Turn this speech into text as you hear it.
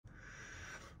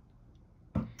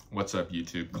What's up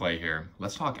YouTube, Clay here.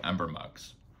 Let's talk Ember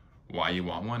mugs. Why you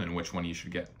want one and which one you should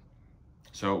get.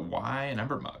 So why an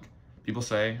Ember mug? People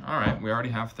say, all right, we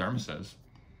already have thermoses.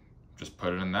 Just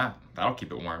put it in that. That'll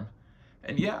keep it warm.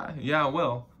 And yeah, it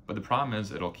will. But the problem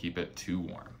is it'll keep it too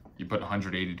warm. You put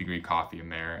 180 degree coffee in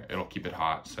there, it'll keep it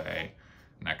hot, say,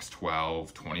 next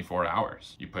 12, 24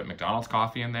 hours. You put McDonald's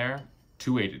coffee in there,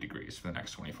 280 degrees for the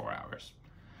next 24 hours.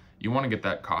 You want to get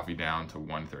that coffee down to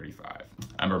 135.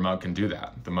 Ember mug can do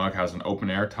that. The mug has an open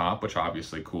air top, which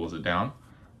obviously cools it down.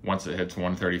 Once it hits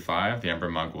 135, the Ember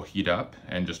mug will heat up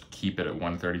and just keep it at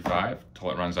 135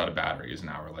 till it runs out of batteries an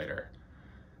hour later.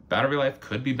 Battery life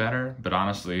could be better, but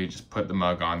honestly, just put the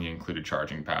mug on the included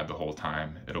charging pad the whole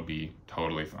time. It'll be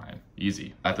totally fine.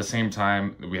 Easy. At the same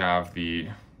time, we have the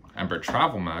Ember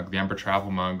Travel Mug. The Ember Travel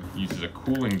Mug uses a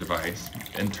cooling device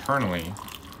internally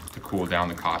to cool down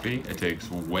the coffee. It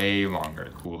takes way longer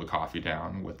to cool the coffee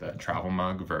down with the travel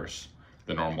mug versus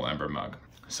the normal Ember mug.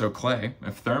 So Clay,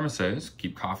 if thermoses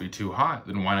keep coffee too hot,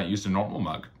 then why not use the normal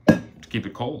mug to keep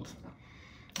it cold?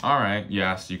 All right,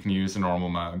 yes, you can use the normal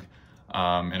mug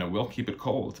and it will keep it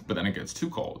cold, but then it gets too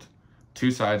cold. Two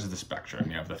sides of the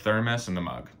spectrum. You have the thermos and the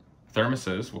mug.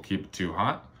 Thermoses will keep it too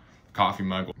hot. The coffee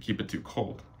mug will keep it too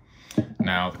cold.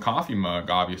 Now, the coffee mug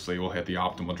obviously will hit the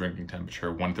optimal drinking temperature,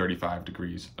 135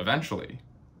 degrees eventually.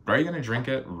 But are you going to drink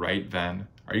it right then?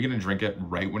 Are you going to drink it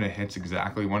right when it hits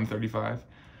exactly 135?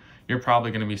 You're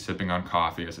probably going to be sipping on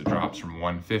coffee as it drops from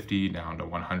 150 down to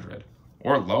 100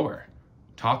 or lower.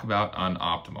 Talk about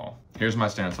unoptimal. Here's my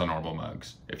stance on normal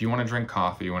mugs. If you want to drink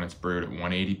coffee when it's brewed at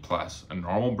 180 plus a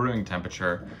normal brewing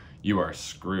temperature, you are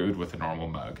screwed with a normal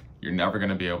mug. You're never going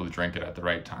to be able to drink it at the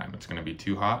right time. It's going to be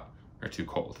too hot or too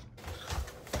cold.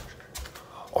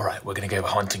 Alright, we're gonna go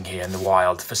hunting here in the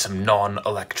wild for some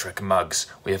non-electric mugs.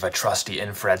 We have a trusty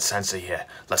infrared sensor here.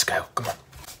 Let's go, come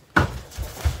on.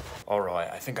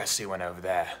 Alright, I think I see one over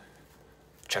there.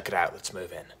 Check it out, let's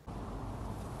move in.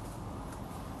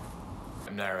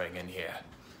 I'm narrowing in here.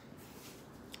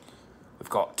 We've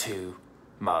got two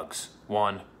mugs.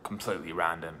 One completely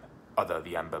random, other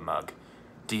the Ember mug.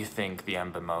 Do you think the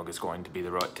Ember mug is going to be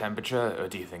the right temperature, or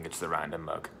do you think it's the random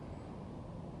mug?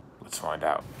 Let's find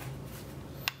out.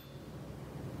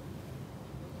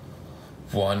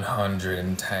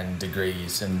 110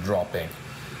 degrees and dropping.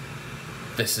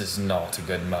 This is not a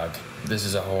good mug. This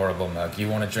is a horrible mug. You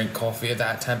want to drink coffee at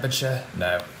that temperature?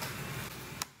 No.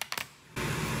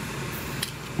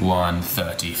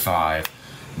 135,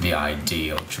 the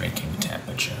ideal drinking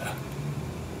temperature.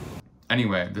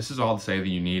 Anyway, this is all to say that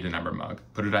you need an Ember mug.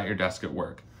 Put it at your desk at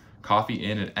work. Coffee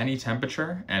in at any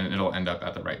temperature and it'll end up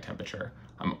at the right temperature.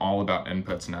 I'm all about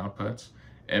inputs and outputs.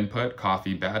 Input,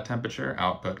 coffee, bad temperature.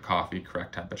 Output, coffee,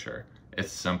 correct temperature.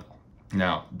 It's simple.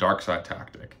 Now, dark side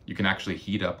tactic. You can actually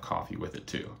heat up coffee with it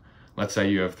too. Let's say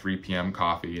you have 3 p.m.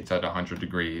 coffee, it's at 100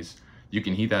 degrees. You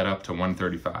can heat that up to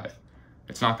 135.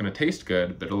 It's not going to taste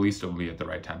good, but at least it'll be at the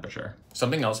right temperature.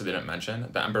 Something else I didn't mention,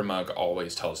 the Ember mug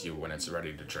always tells you when it's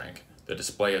ready to drink. The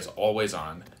display is always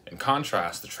on. In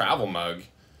contrast, the travel mug,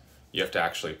 you have to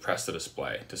actually press the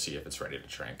display to see if it's ready to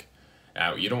drink.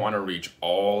 Now, you don't want to reach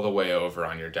all the way over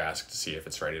on your desk to see if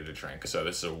it's ready to drink, so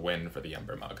this is a win for the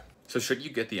Ember mug. So should you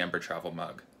get the Ember Travel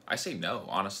Mug? I say no,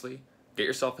 honestly. Get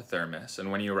yourself a thermos, and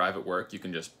when you arrive at work, you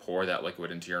can just pour that liquid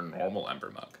into your normal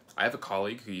Ember mug. I have a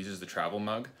colleague who uses the Travel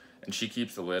Mug, and she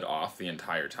keeps the lid off the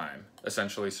entire time,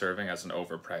 essentially serving as an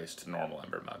overpriced normal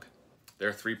Ember mug. There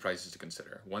are 3 prices to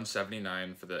consider.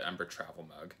 $179 for the Ember Travel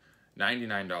Mug,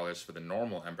 $99 for the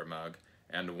normal Ember mug,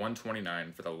 and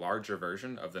 $129 for the larger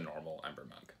version of the normal Ember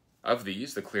mug. Of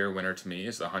these, the clear winner to me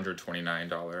is the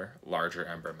 $129 larger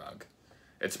Ember mug.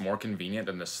 It's more convenient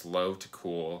than the slow to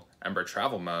cool Ember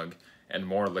Travel Mug and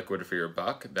more liquid for your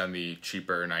buck than the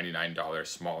cheaper $99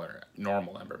 smaller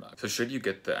normal Ember mug. So should you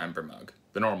get the Ember mug,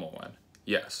 the normal one?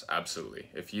 Yes, absolutely.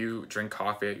 If you drink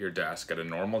coffee at your desk at a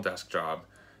normal desk job,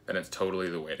 then it's totally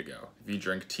the way to go. If you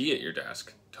drink tea at your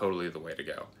desk, totally the way to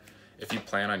go. If you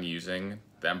plan on using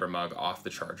the Ember mug off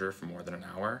the charger for more than an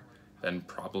hour, then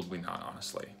probably not,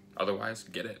 honestly. Otherwise,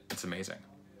 get it. It's amazing.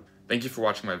 Thank you for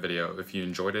watching my video. If you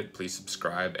enjoyed it, please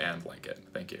subscribe and like it.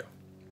 Thank you.